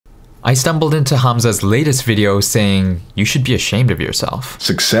I stumbled into Hamza's latest video saying you should be ashamed of yourself.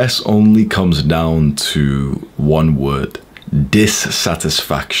 Success only comes down to one word: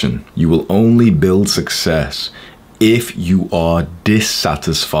 dissatisfaction. You will only build success if you are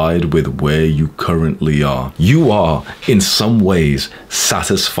dissatisfied with where you currently are. You are, in some ways,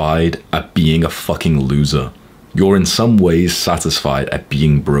 satisfied at being a fucking loser. You're in some ways satisfied at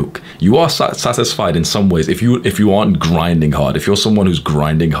being broke. You are satisfied in some ways. If you aren't grinding hard, if you're someone who's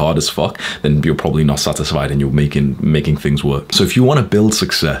grinding hard as fuck, then you're probably not satisfied and you're making things work. So if you want to build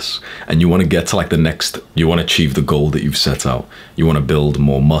success and you want to get to like the next, you want to achieve the goal that you've set out, you want to build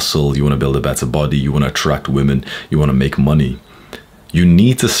more muscle, you want to build a better body, you want to attract women, you want to make money, you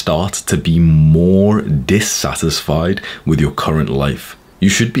need to start to be more dissatisfied with your current life. You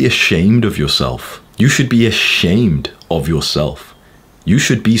should be ashamed of yourself. You should be ashamed of yourself. You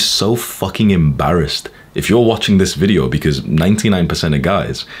should be so fucking embarrassed if you're watching this video, because 99% of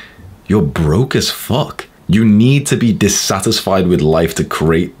guys, you're broke as fuck. You need to be dissatisfied with life to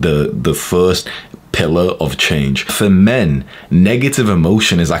create the first pillar of change. For men, negative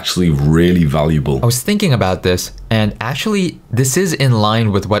emotion is actually really valuable. I was thinking about this, and actually this is in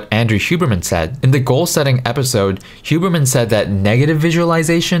line with what Andrew Huberman said. In the goal setting episode, Huberman said that negative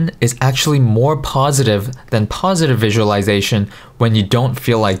visualization is actually more positive than positive visualization when you don't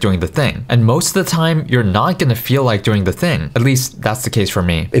feel like doing the thing. And most of the time, you're not going to feel like doing the thing. At least that's the case for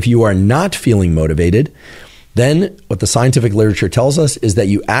me. If you are not feeling motivated, then what the scientific literature tells us is that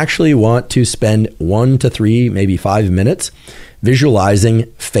you actually want to spend 1 to 3, maybe 5 minutes visualizing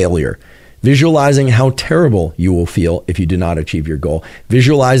failure, visualizing how terrible you will feel if you do not achieve your goal,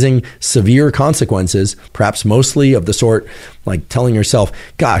 visualizing severe consequences, perhaps mostly of the sort like telling yourself,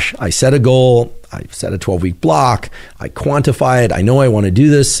 gosh, I set a goal, I set a 12-week block, I quantify it, I know I want to do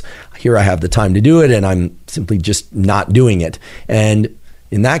this, here I have the time to do it, and I'm simply just not doing it. And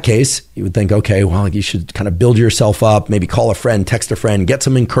in that case, you would think, okay, well, you should kind of build yourself up, maybe call a friend, text a friend, get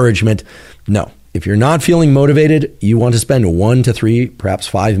some encouragement. No, if you're not feeling motivated, you want to spend 1 to 3, perhaps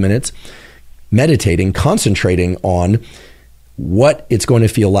 5 minutes meditating, concentrating on what it's going to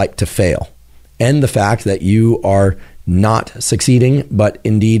feel like to fail and the fact that you are not succeeding, but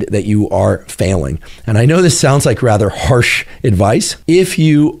indeed that you are failing. And I know this sounds like rather harsh advice. If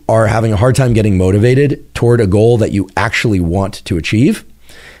you are having a hard time getting motivated toward a goal that you actually want to achieve,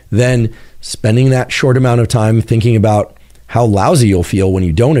 then spending that short amount of time thinking about how lousy you'll feel when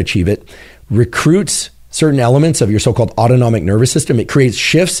you don't achieve it recruits certain elements of your so-called autonomic nervous system. It creates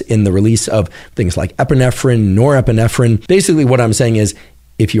shifts in the release of things like epinephrine, norepinephrine. Basically, what I'm saying is,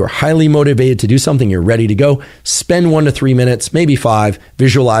 if you're highly motivated to do something, you're ready to go, spend 1 to 3 minutes, maybe 5,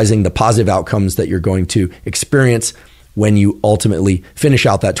 visualizing the positive outcomes that you're going to experience when you ultimately finish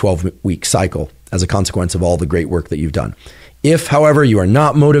out that 12-week cycle as a consequence of all the great work that you've done. If, however, you are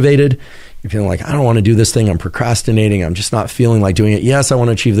not motivated, you're feeling like, I don't want to do this thing, I'm procrastinating, I'm just not feeling like doing it. Yes, I want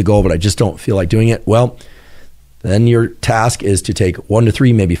to achieve the goal, but I just don't feel like doing it. Well, then your task is to take 1 to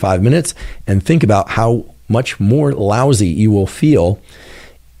 3, maybe 5 minutes and think about how much more lousy you will feel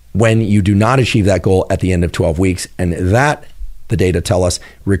when you do not achieve that goal at the end of 12 weeks. And that, the data tell us,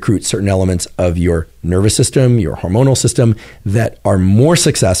 recruits certain elements of your nervous system, your hormonal system that are more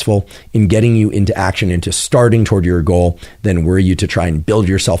successful in getting you into action, into starting toward your goal than were you to try and build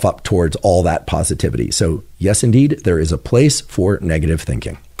yourself up towards all that positivity. So yes, indeed, there is a place for negative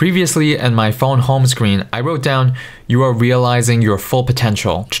thinking. Previously, in my phone home screen, I wrote down, you are realizing your full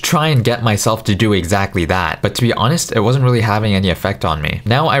potential, to try and get myself to do exactly that. But to be honest, it wasn't really having any effect on me.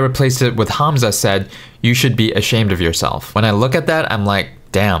 Now I replaced it with Hamza said, you should be ashamed of yourself. When I look at that, I'm like,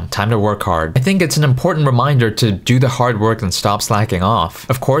 damn, time to work hard. I think it's an important reminder to do the hard work and stop slacking off.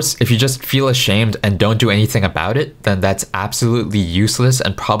 Of course, if you just feel ashamed and don't do anything about it, then that's absolutely useless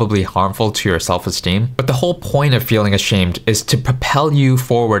and probably harmful to your self-esteem. But the whole point of feeling ashamed is to propel you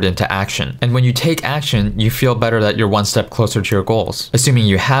forward into action. And when you take action, you feel better that you're one step closer to your goals. Assuming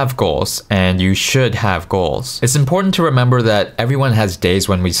you have goals, and you should have goals. It's important to remember that everyone has days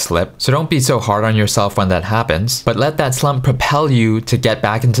when we slip, so don't be so hard on yourself when that happens, but let that slump propel you to get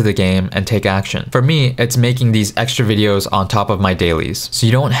back into the game and take action. For me, it's making these extra videos on top of my dailies. So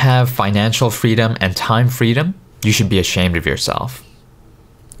you don't have financial freedom and time freedom, you should be ashamed of yourself.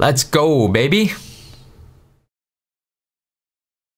 Let's go, baby!